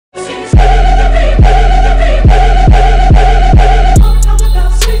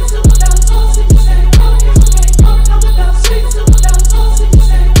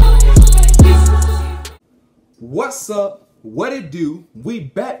ado, we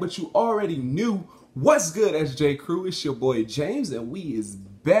back, but you already knew. What's good, SJ Crew? It's your boy James, and we is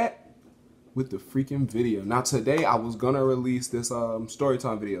back with the freaking video. Now today I was gonna release this story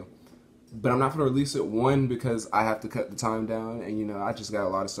time video, but I'm not gonna release it, one, because I have to cut the time down, and you know, I just got a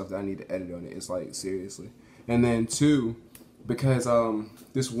lot of stuff that I need to edit on it. It's like, seriously. And then two, because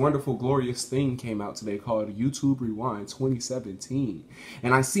this wonderful glorious thing came out today called YouTube Rewind 2017,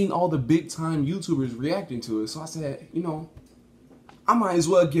 and I seen all the big time YouTubers reacting to it, so I said, you know, I might as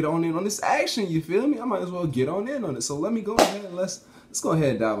well get on in on this action, you feel me? I might as well get on in on it. So let me go ahead and let's go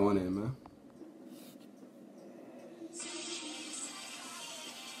ahead and dive on in, man.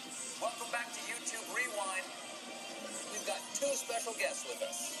 Welcome back to YouTube Rewind. We've got two special guests with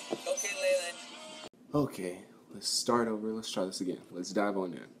us. Okay, Leyland. Okay, let's start over. Let's try this again. Let's dive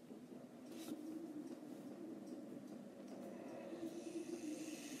on in.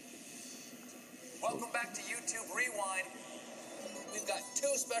 Welcome back to YouTube Rewind. We've got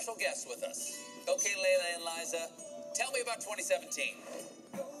two special guests with us. Okay, Layla and Liza, tell me about 2017.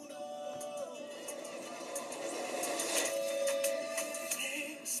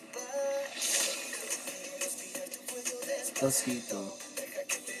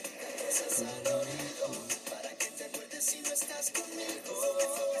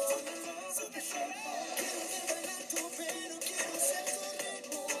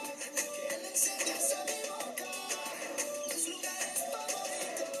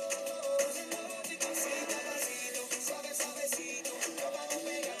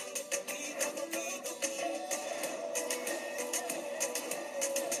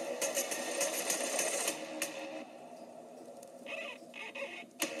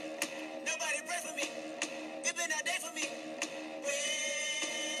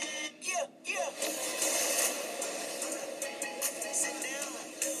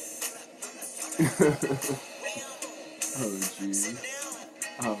 Oh jeez.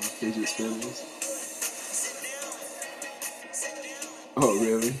 Oh, fidget spinners. Oh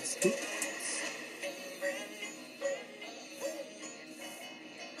really?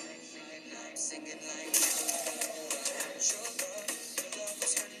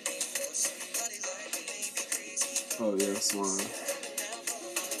 Oh yeah, slime.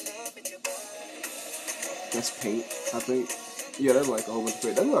 That's paint, I think. Yeah, that's like a whole bunch of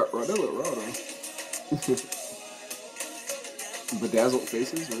paint. That look raw though. Bedazzled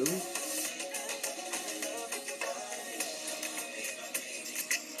faces, really?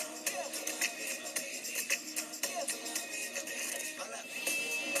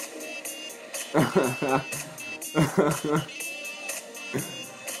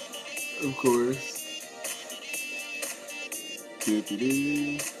 Of course.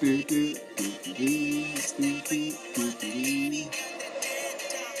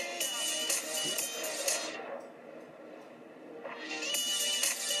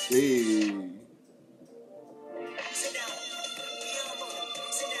 Hey.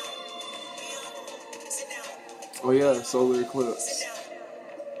 Oh yeah, solar eclipse.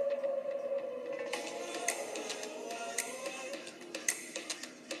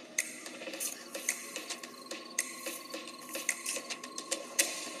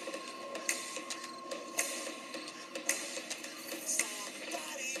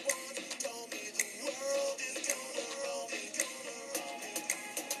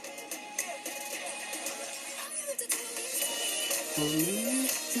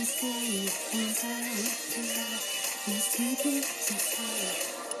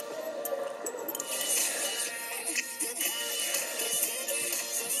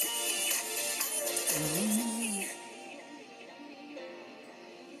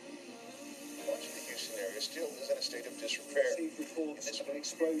 Still is in a state of disrepair. Reports of an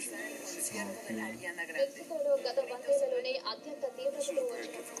explosion. This is a very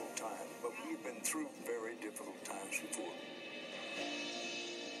difficult time, but we've been through very difficult times before.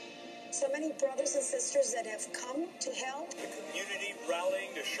 So many brothers and sisters that have come to help. The community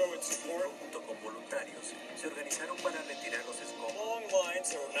rallying to show its support. Long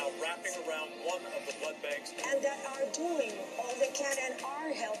lines are now wrapping around one of the blood banks. And that are doing all they can and are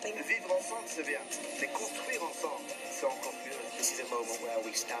helping. Vivre ensemble, c'est bien. Mais construire ensemble, c'est encore mieux. This is a moment where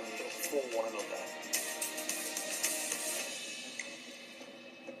we stand for one another.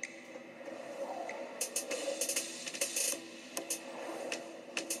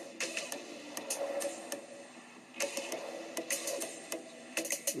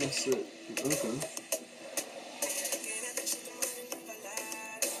 That's it. Okay.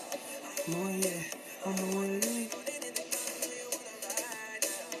 Oh yeah. On the way.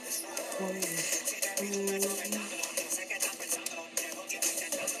 Oh yeah.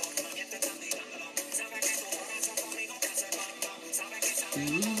 Hey,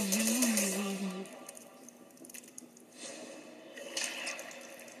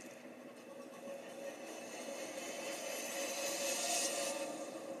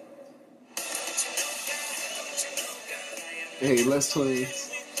 Les Twins.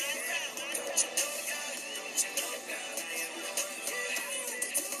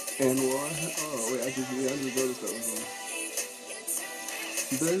 And what? Oh wait, I just noticed that was on.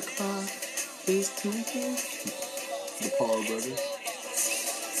 The clock is ticking. The Paul brothers.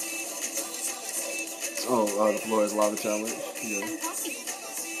 Oh, the floor is lava challenge. Yeah.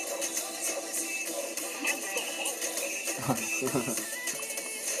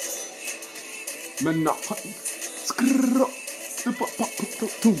 Let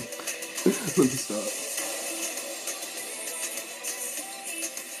me stop.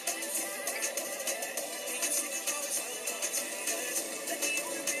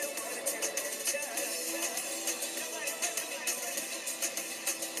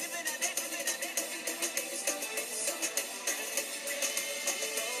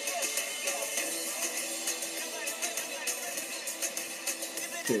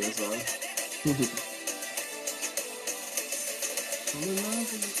 Okay, that's all.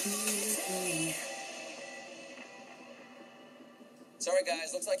 Sorry,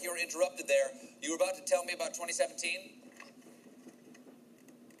 guys. Looks like you were interrupted there. You were about to tell me about 2017?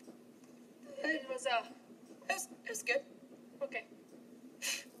 It was good. Okay.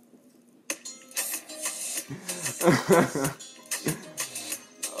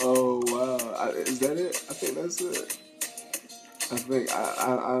 Oh wow, is that it? I think that's it. I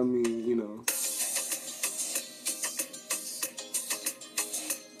mean, you know.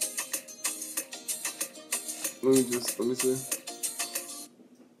 Let me see.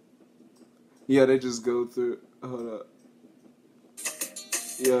 Yeah, they just go through, hold up.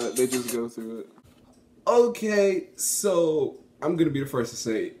 Yeah, they just go through it. Okay, so I'm gonna be the first to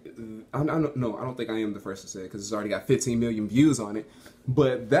say, I don't think I am the first to say it because it's already got 15 million views on it,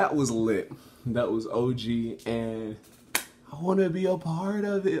 but that was lit. That was OG, and I want to be a part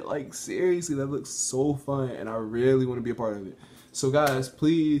of it. Like, seriously, that looks so fun, and I really want to be a part of it. So guys,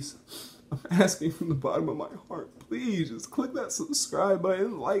 please, I'm asking from the bottom of my heart, please just click that subscribe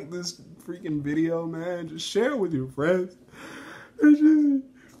button, like this freaking video, man. Just share it with your friends.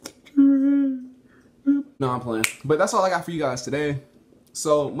 No, I'm playing. But that's all I got for you guys today.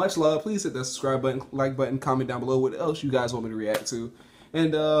 So much love. Please hit that subscribe button, like button, comment down below what else you guys want me to react to.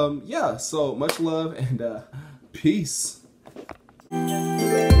 And yeah, so much love and peace.